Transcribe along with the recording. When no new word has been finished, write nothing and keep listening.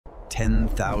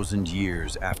10,000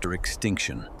 years after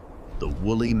extinction, the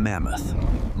woolly mammoth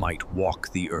might walk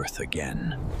the earth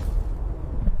again.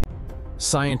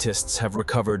 Scientists have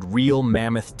recovered real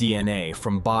mammoth DNA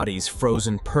from bodies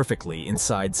frozen perfectly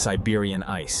inside Siberian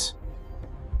ice.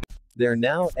 They're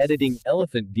now editing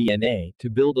elephant DNA to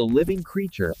build a living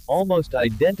creature almost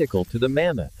identical to the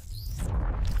mammoth.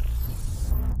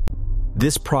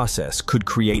 This process could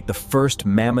create the first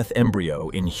mammoth embryo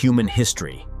in human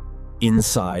history,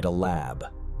 inside a lab.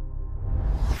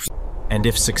 And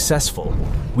if successful,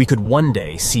 we could one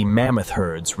day see mammoth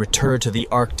herds return to the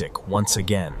Arctic once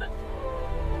again.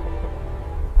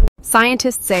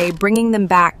 Scientists say bringing them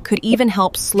back could even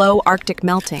help slow Arctic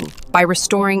melting by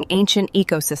restoring ancient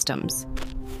ecosystems.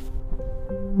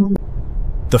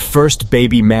 The first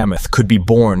baby mammoth could be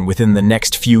born within the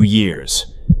next few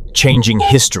years, changing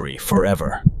history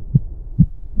forever.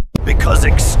 Because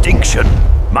extinction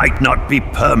might not be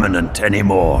permanent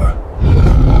anymore.